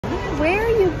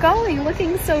going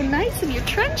looking so nice in your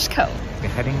trench coat? We're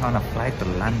heading on a flight to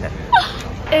London.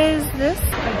 Is this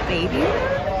a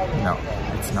Babymoon? No,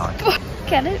 it's not.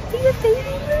 Can it be a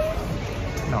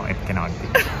Babymoon? No, it cannot be.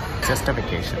 Just a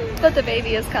vacation. But the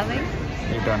baby is coming?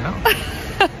 You don't know.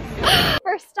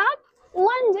 First stop,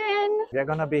 London. We're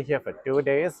gonna be here for 2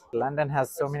 days. London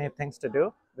has so many things to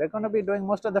do. We're gonna be doing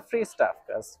most of the free stuff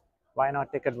because why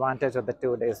not take advantage of the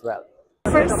 2 days well?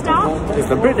 First stop is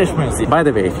the British Museum. By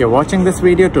the way, if you're watching this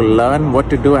video to learn what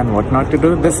to do and what not to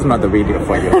do, this is not the video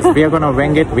for you. We are gonna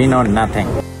wing it, we know nothing.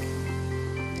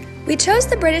 We chose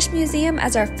the British Museum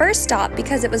as our first stop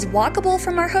because it was walkable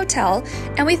from our hotel,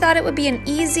 and we thought it would be an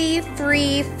easy,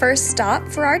 free first stop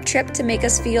for our trip to make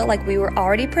us feel like we were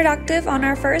already productive on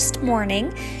our first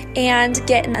morning and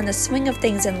get in the swing of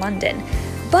things in London.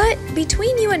 But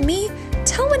between you and me,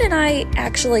 Telwyn and I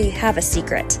actually have a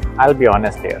secret. I'll be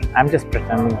honest here, I'm just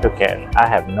pretending to care. I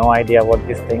have no idea what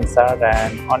these things are,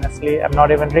 and honestly, I'm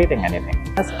not even reading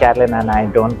anything. As Carolyn and I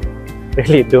don't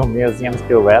really do museums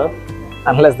too well,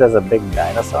 unless there's a big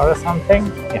dinosaur or something.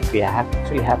 If we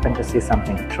actually happen to see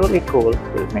something truly cool,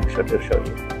 we'll make sure to show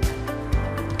you.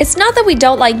 It's not that we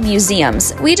don't like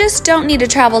museums, we just don't need to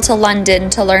travel to London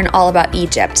to learn all about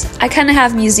Egypt. I kind of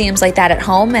have museums like that at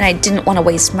home, and I didn't want to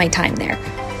waste my time there.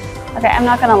 Okay, I'm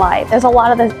not gonna lie. There's a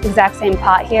lot of the exact same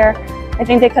pot here. I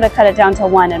think they could have cut it down to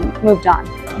one and moved on.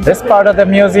 This part of the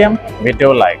museum, we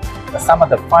do like some of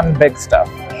the fun big stuff.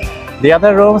 The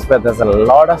other rooms where there's a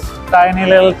lot of tiny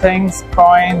little things,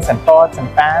 coins and pots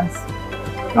and pans,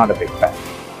 not a big fan.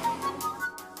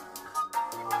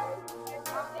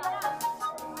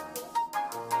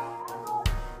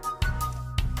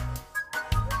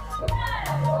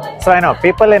 So I know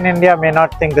people in India may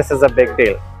not think this is a big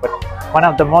deal, but one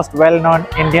of the most well-known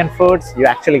Indian foods, you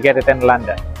actually get it in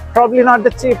London. Probably not the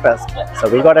cheapest, so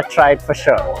we gotta try it for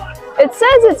sure. It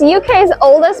says it's UK's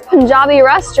oldest Punjabi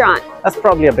restaurant. That's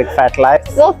probably a big fat lie.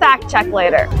 We'll fact check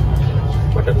later.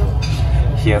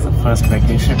 Here's a first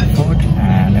vacation food,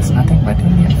 and it's nothing but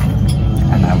Indian food.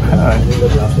 And I've heard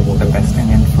the best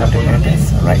Indian food to get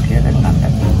is right here in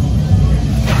London.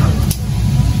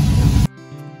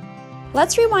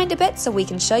 Let's rewind a bit so we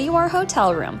can show you our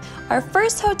hotel room. Our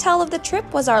first hotel of the trip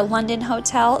was our London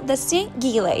hotel, the St.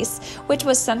 Giles, which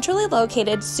was centrally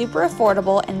located, super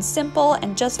affordable and simple,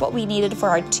 and just what we needed for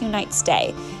our 2-night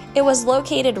stay. It was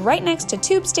located right next to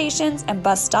tube stations and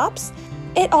bus stops.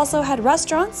 It also had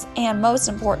restaurants and, most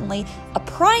importantly, a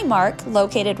Primark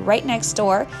located right next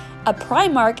door. A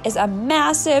Primark is a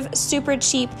massive, super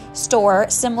cheap store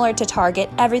similar to Target.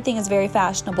 Everything is very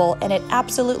fashionable, and it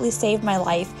absolutely saved my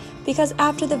life because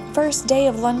after the first day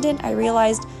of London, I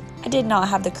realized I did not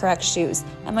have the correct shoes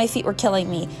and my feet were killing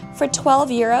me. For 12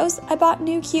 euros, I bought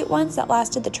new cute ones that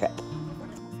lasted the trip.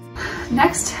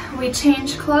 Next, we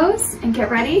change clothes and get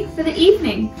ready for the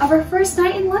evening of our first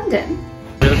night in London.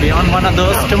 We'll be on one of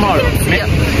those tomorrow.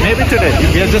 Maybe today.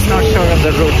 We are just not sure of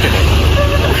the route today.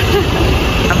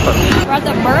 We're at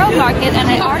the Borough Market and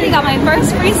I already got my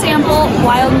first free sample,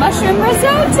 wild mushroom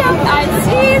risotto. I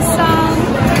see some.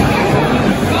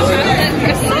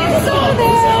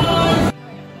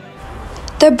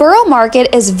 The Borough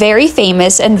Market is very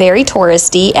famous and very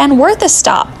touristy and worth a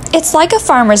stop. It's like a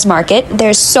farmer's market.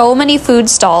 There's so many food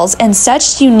stalls and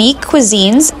such unique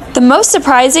cuisines. The most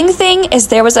surprising thing is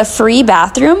there was a free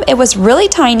bathroom. It was really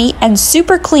tiny and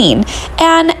super clean.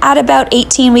 And at about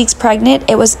 18 weeks pregnant,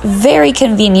 it was very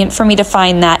convenient for me to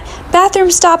find that.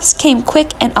 Bathroom stops came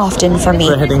quick and often for me.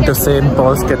 We're heading to St.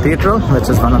 Paul's Cathedral, which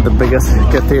is one of the biggest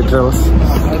cathedrals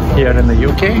here in the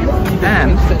UK.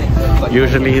 And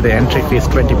usually the entry fee is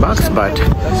 20 bucks, but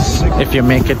if you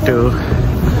make it to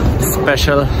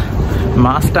special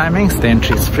mass timings, the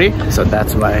entry is free, so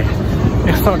that's why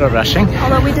we're sort of rushing.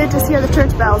 Although we did just hear the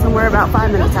church bells and we're about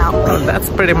 5 minutes out. Well, that's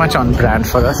pretty much on brand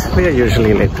for us. We are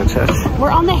usually late to church.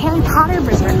 We're on the Harry Potter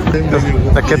bridge.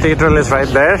 The cathedral is right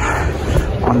there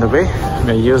on the way.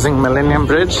 We're using Millennium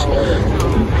Bridge,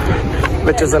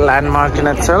 which is a landmark in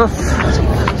itself.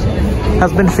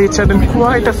 Has been featured in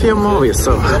quite a few movies,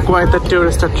 so quite the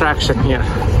tourist attraction here.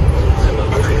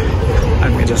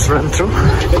 Let me just run through.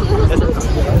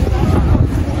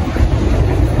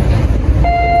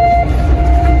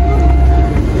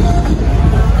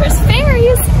 There's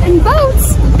ferries and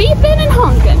boats beeping and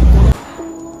honking.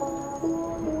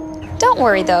 Don't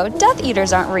worry though, Death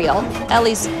Eaters aren't real. At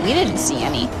least we didn't see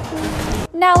any.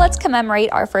 Now let's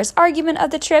commemorate our first argument of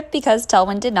the trip because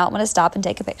Telwyn did not want to stop and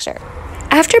take a picture.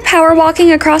 After power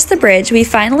walking across the bridge, we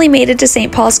finally made it to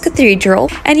St. Paul's Cathedral,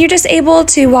 and you're just able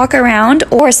to walk around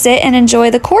or sit and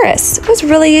enjoy the chorus. It was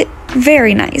really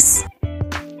very nice.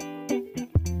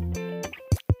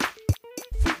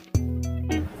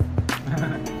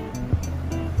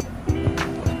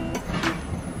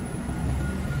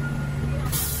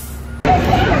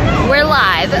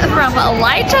 from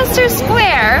Leicester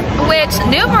Square, which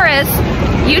numerous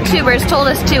YouTubers told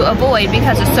us to avoid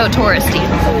because it's so touristy.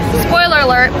 Spoiler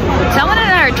alert, Selman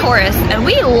and I are tourists and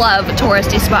we love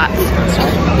touristy spots.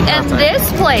 And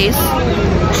this place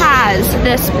has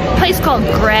this place called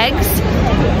Greg's.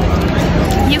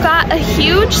 You got a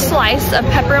huge slice of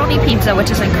pepperoni pizza,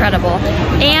 which is incredible,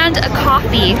 and a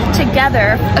coffee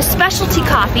together, a specialty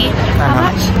coffee. How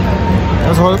much?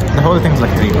 The whole thing's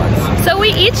like $3. So we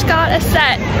each got a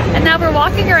set, and now we're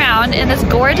walking around in this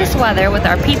gorgeous weather with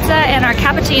our pizza and our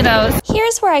cappuccinos.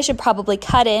 Here's where I should probably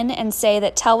cut in and say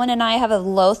that Telwyn and I have a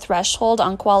low threshold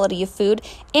on quality of food,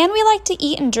 and we like to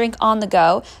eat and drink on the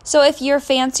go. So if you're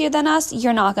fancier than us,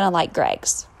 you're not gonna like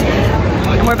Greg's.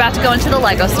 And we're about to go into the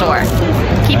Lego store.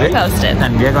 Keep it posted.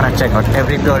 And we're gonna check out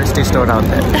every touristy store out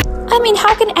there. I mean,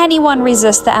 how can anyone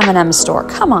resist the M&M store?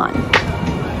 Come on.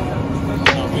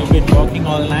 We've been walking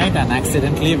all night and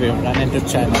accidentally we've run into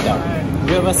Chinatown.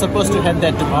 We were supposed to head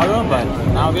there tomorrow, but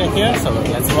now we're here, so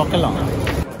let's walk along.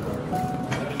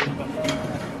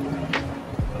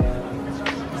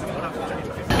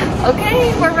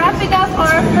 Okay, we're wrapping up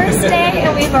our first day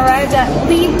and we've arrived at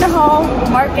Leadenhall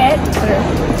Market.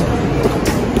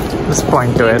 Just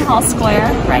point to it. Hall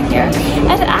Square, right here.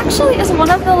 And it actually is one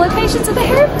of the locations of the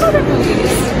Harry Potter movies.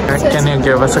 Can you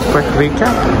give us a quick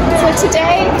recap? So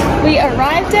today, we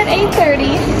arrived at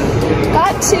 8:30,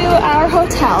 got to our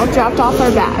hotel, dropped off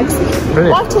our bags,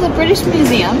 walked to the British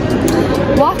Museum,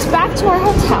 walked back to our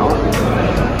hotel,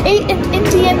 ate an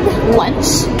Indian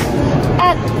lunch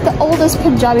at the oldest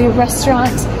Punjabi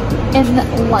restaurant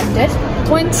in London,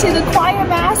 went to the choir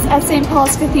mass at St.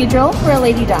 Paul's Cathedral where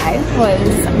Lady Di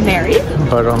was married.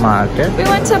 Borough Market. We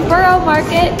went to Borough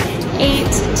Market,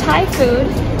 ate Thai food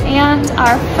and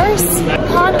our first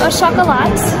pain au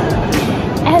chocolat,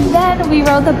 and then we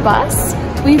rode the bus.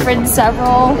 We've ridden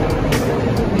several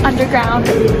underground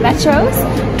metros,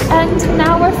 and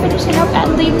now we're finishing up at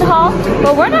Leadenhall.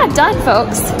 But we're not done,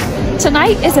 folks.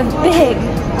 Tonight is a big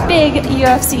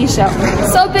UFC show.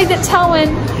 So big that Telwyn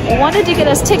wanted to get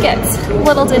us tickets.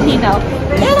 Little did he know.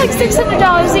 They're like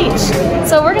 $600 each.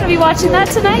 So we're going to be watching that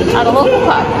tonight at a local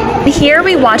pub. Here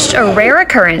we watched a rare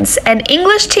occurrence, an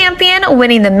English champion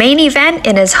winning the main event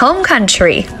in his home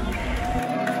country.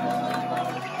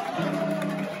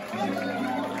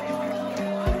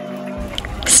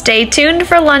 Stay tuned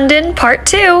for London Part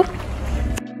 2.